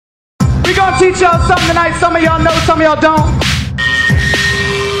We gonna teach y'all something tonight. Some of y'all know, some of y'all don't.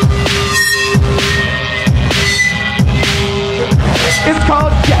 It's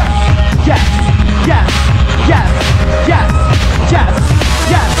called yes, yes, yes, yes, yes, yes,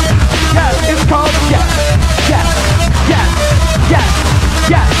 yes, yes. It's called yes, yes, yes, yes,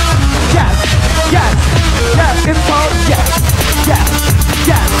 yes, yes, yes, yes. It's called yes, yes,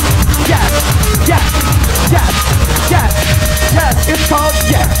 yes, yes, yes, yes, yes, yes. It's called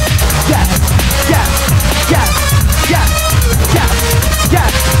yes, yes, yes, yes, yes, yes,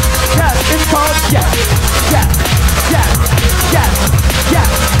 yes, yes. It's called yes, yes, yes, yes, yes,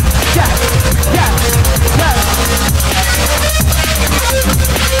 yes, yes, yes.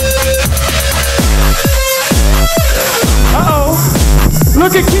 Uh-oh.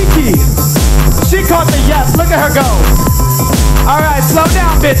 Look at Kiki. She caught the yes. Look at her go. All right, slow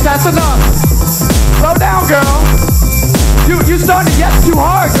down, bitch. That's enough. Slow down, girl. You started yes too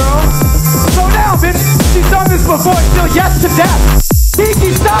hard, girl. Slow down, bitch. She's done this before. Still yes to death.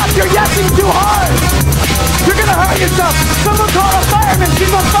 Kiki, stop. You're yesing too hard. You're gonna hurt yourself. Someone call a fireman.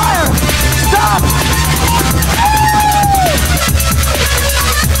 She's on fire. Stop.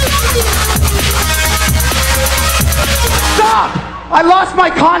 Stop. I lost my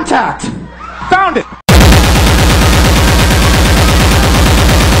contact. Found it.